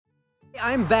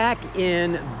I'm back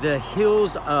in the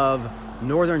hills of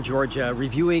northern Georgia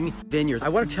reviewing vineyards. I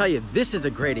want to tell you, this is a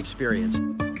great experience.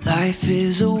 Life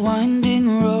is a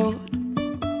winding road,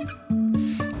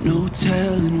 no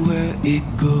telling where it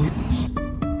goes.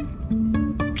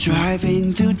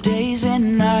 Driving through days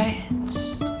and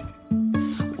nights,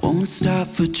 won't stop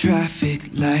for traffic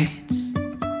lights.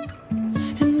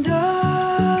 And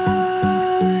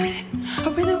I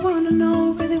really wanna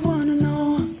know,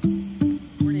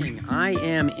 Morning, I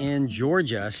am in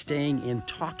Georgia, staying in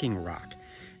Talking Rock.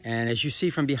 And as you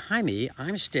see from behind me,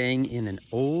 I'm staying in an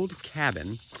old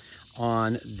cabin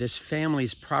on this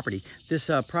family's property.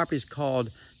 This property is called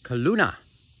Kaluna.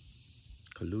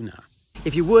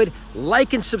 If you would,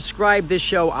 like and subscribe this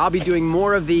show. I'll be doing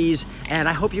more of these, and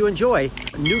I hope you enjoy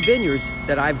new vineyards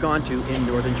that I've gone to in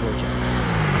northern Georgia.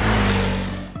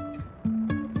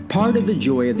 Part of the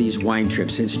joy of these wine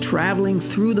trips is traveling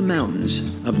through the mountains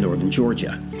of northern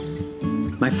Georgia.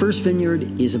 My first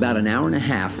vineyard is about an hour and a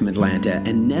half from Atlanta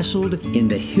and nestled in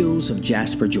the hills of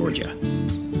Jasper, Georgia.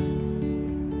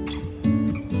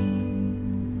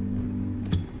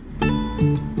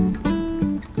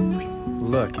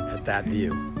 Look at that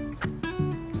view.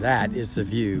 That is the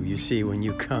view you see when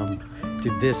you come to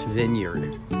this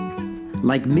vineyard.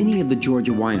 Like many of the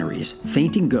Georgia wineries,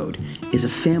 Fainting Goat is a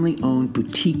family-owned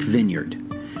boutique vineyard.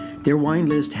 Their wine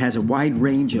list has a wide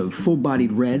range of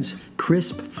full-bodied reds,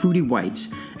 crisp, fruity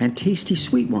whites, and tasty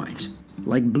sweet wines,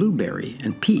 like blueberry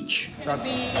and peach. It'll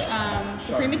be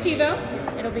Primitivo.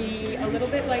 It'll be a little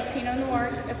bit like Pinot Noir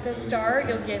at the start.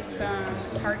 You'll get some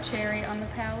tart cherry on the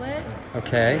palate.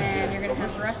 Okay. And you're going to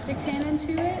have rustic tannin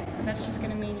to it. So that's just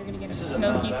going to mean you're going to get a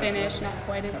smoky finish, not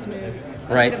quite as smooth.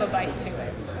 A Right. bit of a bite to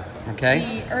it.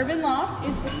 Okay. The Urban Loft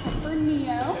is the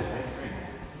Tempranillo.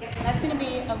 That's going to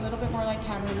be a little bit more like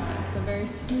Cabernet, so very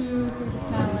smooth through the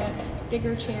palate,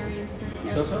 bigger cherry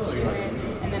notes to it,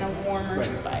 and then a warmer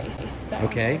spice.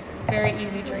 Okay. Very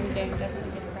easy drinking,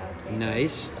 definitely get a crowd pleaser.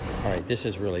 Nice. All right, this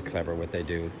is really clever what they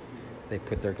do. They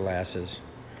put their glasses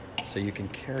so you can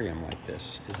carry them like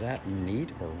this. Is that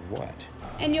neat or what?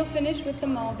 And you'll finish with the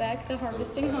Malbec, the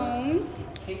Harvesting Homes.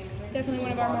 Definitely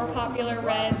one of our more popular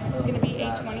reds. This is going to be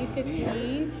a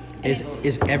 2015.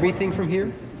 Is everything from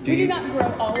here? We do not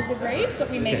grow all of the grapes, but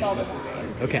we make all the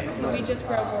wines. Okay. So we just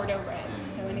grow Bordeaux reds.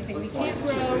 So anything we can't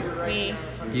grow, we...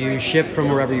 You ship from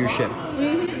wherever you ship.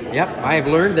 Yep, I have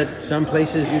learned that some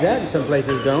places do that and some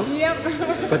places don't.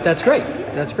 Yep. But that's great.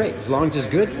 That's great. As long as it's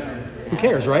good, who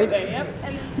cares, right? Yep.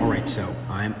 All right, so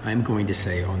I'm going to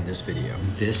say on this video,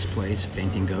 this place,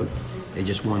 Fainting Goat, they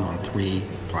just won on 3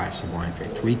 glasses of wine for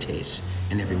 3 tastes,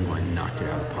 and everyone knocked it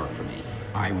out of the park for me.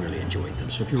 I really enjoyed them.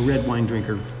 So if you're a red wine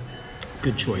drinker,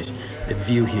 good choice. The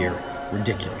view here,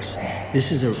 ridiculous.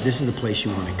 This is the place you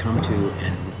want to come to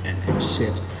and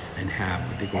sit and have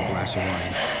a big old glass of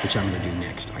wine, which I'm going to do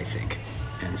next, I think,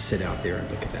 and sit out there and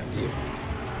look at that view.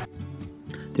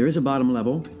 There is a bottom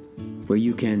level where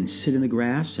you can sit in the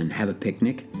grass and have a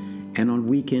picnic, and on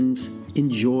weekends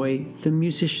enjoy the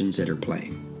musicians that are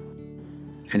playing.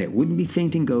 And it wouldn't be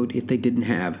Fainting Goat if they didn't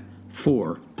have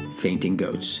 4 fainting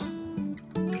goats.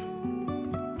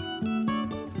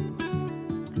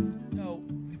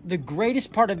 The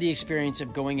greatest part of the experience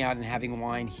of going out and having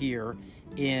wine here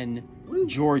in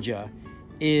Georgia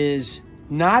is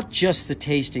not just the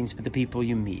tastings, but the people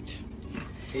you meet.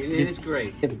 It is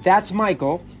great. That's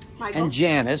Michael and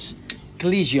Janice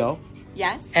Galigio.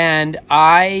 Yes. And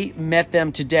I met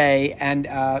them today and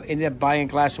ended up buying a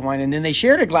glass of wine, and then they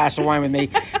shared a glass of wine with me.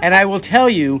 And I will tell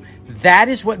you, that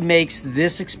is what makes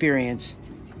this experience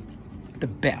the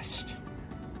best.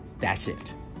 That's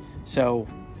it. So,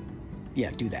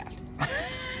 yeah, do that.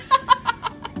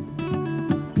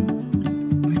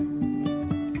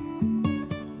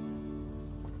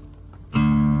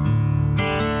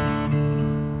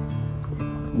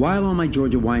 While on my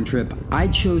Georgia wine trip, I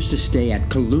chose to stay at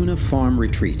Kaluna Farm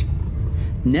Retreat.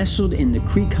 Nestled in the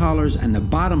creek hollers and the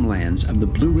bottomlands of the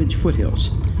Blue Ridge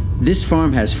foothills, this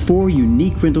farm has 4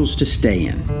 unique rentals to stay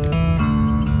in.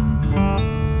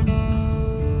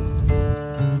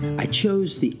 I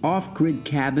chose the off-grid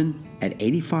cabin at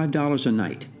 $85 a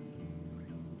night.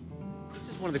 This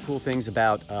is one of the cool things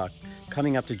about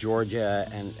coming up to Georgia,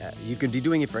 and you can be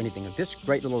doing it for anything. This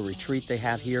great little retreat they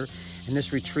have here, and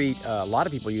this retreat a lot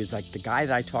of people use, like the guy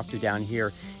that I talked to down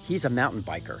here, he's a mountain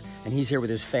biker, and he's here with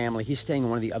his family. He's staying in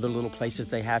one of the other little places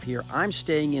they have here. I'm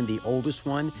staying in the oldest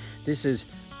one.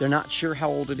 They're not sure how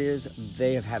old it is.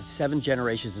 They have had 7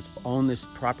 generations that own this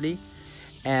property,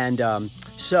 and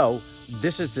so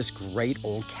this is this great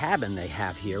old cabin they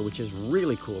have here, which is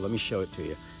really cool. Let me show it to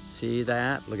you. See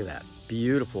that? Look at that.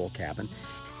 Beautiful cabin.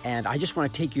 And I just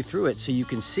want to take you through it so you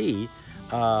can see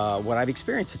what I've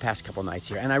experienced the past couple nights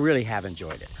here, and I really have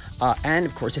enjoyed it. And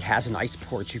of course, it has a nice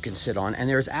porch you can sit on, and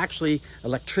there's actually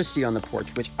electricity on the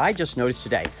porch, which I just noticed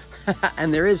today.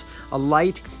 And there is a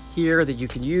light here that you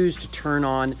can use to turn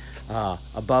on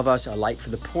above us, a light for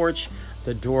the porch.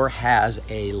 The door has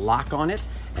a lock on it,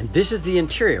 and this is the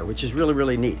interior, which is really,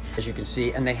 really neat, as you can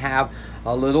see. And they have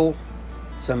a little,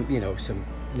 some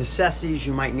necessities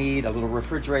you might need, a little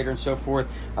refrigerator and so forth,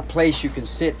 a place you can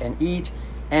sit and eat,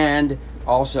 and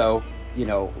also, you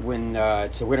know, when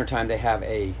it's the wintertime, they have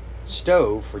a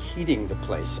stove for heating the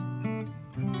place.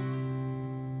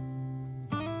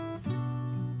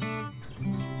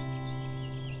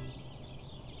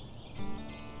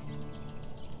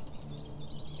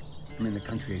 I'm in the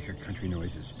country, I hear country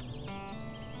noises.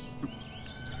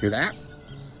 Hear that?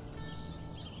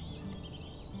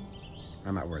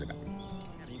 I'm not worried about it.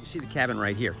 You can see the cabin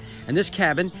right here. And this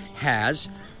cabin has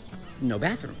no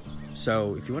bathroom.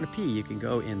 So if you want to pee, you can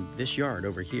go in this yard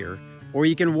over here, or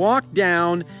you can walk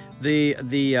down the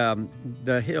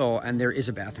hill, and there is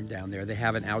a bathroom down there. They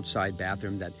have an outside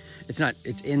bathroom that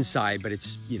it's inside, but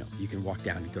it's, you know, you can walk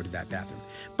down and go to that bathroom.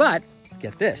 But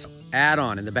get this,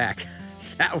 add-on in the back.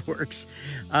 That works.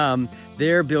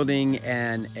 They're building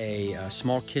a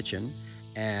small kitchen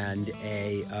and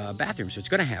a bathroom, so it's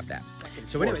going to have that.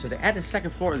 So anyway, so they added a second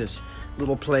floor of this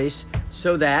little place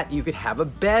so that you could have a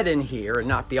bed in here and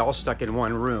not be all stuck in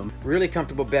one room. Really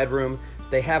comfortable bedroom.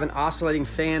 They have an oscillating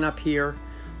fan up here,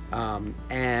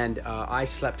 and I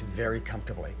slept very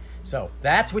comfortably. So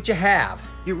that's what you have.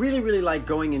 If you really, really like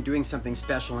going and doing something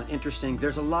special and interesting,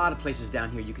 there's a lot of places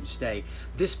down here you can stay.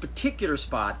 This particular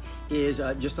spot is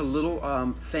just a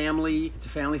little family, it's a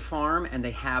family farm, and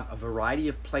they have a variety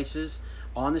of places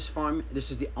on this farm. This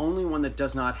is the only one that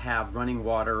does not have running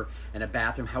water and a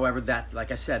bathroom. However, that, like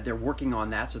I said, they're working on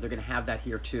that, so they're gonna have that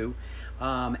here too.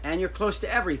 And you're close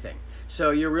to everything.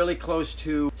 So you're really close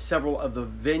to several of the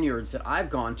vineyards that I've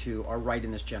gone to are right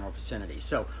in this general vicinity.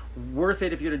 So worth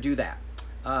it if you're to do that.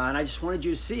 And I just wanted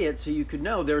you to see it so you could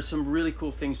know there's some really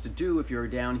cool things to do if you're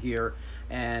down here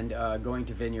and going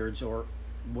to vineyards or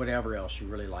whatever else you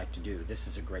really like to do. This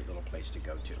is a great little place to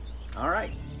go to. All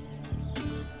right.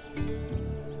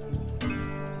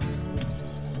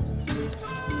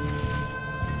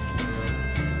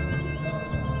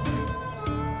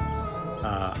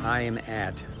 I am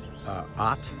at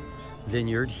Ott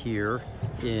Vineyard here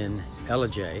in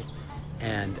Ellijay,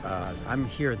 and I'm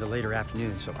here the later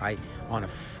afternoon, so on a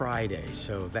Friday,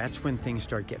 so that's when things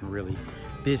start getting really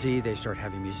busy. They start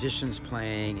having musicians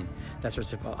playing, and that's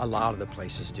what a lot of the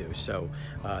places do. So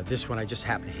this one I just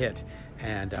happened to hit,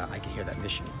 and I can hear that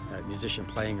musician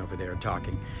playing over there and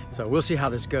talking. So we'll see how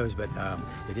this goes, but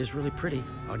it is really pretty,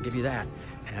 I'll give you that.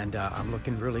 And I'm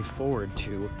looking really forward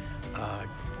to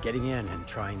getting in and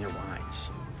trying their wines.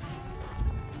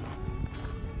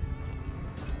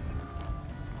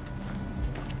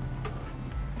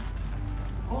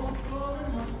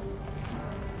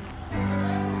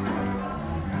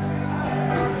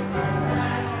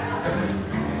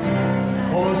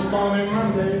 Stormy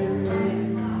Monday,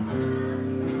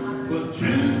 but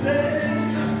Tuesday's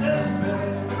just as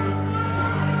bad.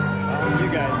 Oh, you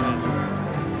guys in.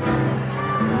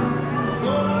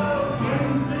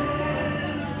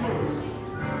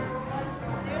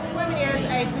 This one is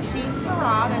a petite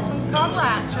Syrah. This one's called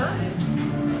Rapture.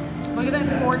 Look at that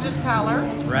gorgeous color.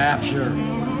 Rapture.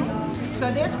 So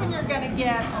this one you're going to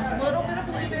get a little bit of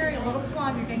blueberry, a little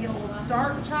plum. You're going to get a little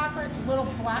dark chocolate, a little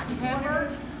black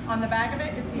pepper on the back of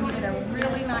it. It's going to get a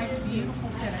really nice, beautiful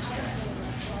finish to it.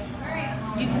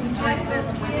 You can drink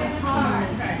this with your coffee.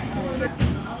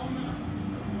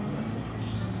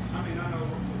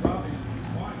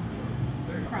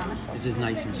 This is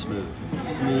nice and smooth.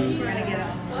 Smooth. You're going to get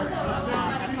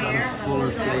Got a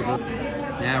fuller flavor.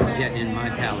 Now we're getting in my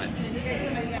palate.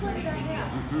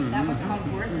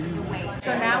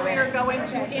 So now we are going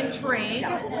to Intrigue.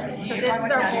 So this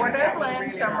is our Bordeaux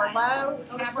blend, so Merlot,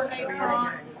 Cabernet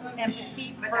Franc, and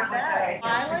Petit Verdot.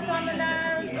 Island on the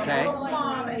nose, a little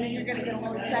plum, and then you're going to get a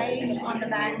little sage on the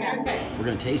back end. We're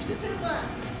going to taste it.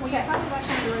 Okay. Probably like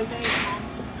some rosé.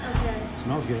 Okay. It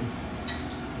smells good.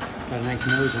 Got a nice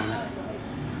nose on it.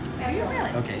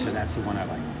 Okay, so that's the one I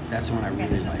like. That's the one I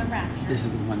really like. This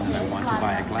is the one that I want to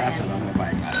buy a glass of. I'm going to buy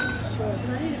a glass of this. So,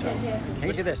 hey,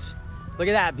 look at this. Look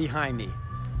at that behind me.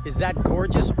 Is that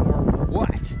gorgeous or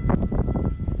what?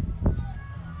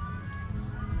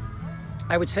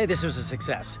 I would say this was a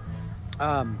success.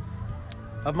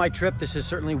 Of my trip, this is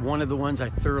certainly one of the ones I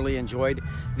thoroughly enjoyed.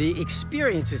 The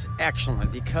experience is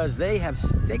excellent because they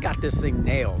got this thing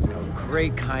nailed. You know,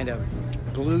 great kind of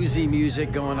bluesy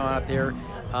music going on out there.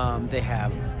 They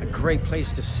have a great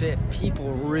place to sit.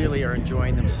 People really are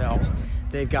enjoying themselves.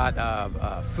 They've got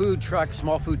a food truck,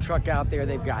 small food truck out there.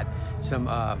 They've got some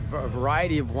a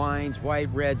variety of wines, white,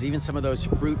 reds, even some of those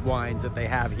fruit wines that they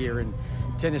have here in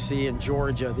Tennessee and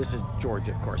Georgia. This is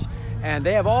Georgia, of course. And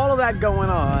they have all of that going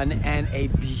on, and a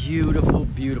beautiful,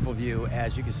 beautiful view,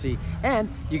 as you can see. And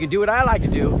you can do what I like to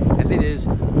do, and it is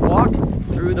walk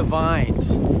through the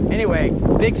vines. Anyway,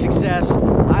 big success.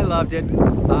 I loved it.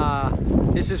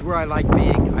 This is where I like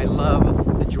being. I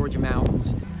love the Georgia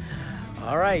mountains.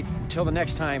 All right, until the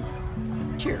next time,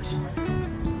 cheers.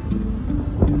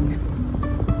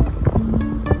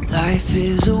 Life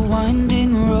is a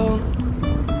winding road,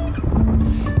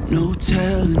 no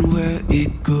telling where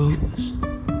it goes.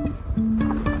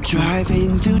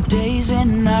 Driving through days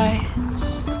and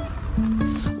nights,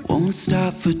 won't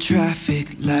stop for traffic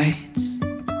lights.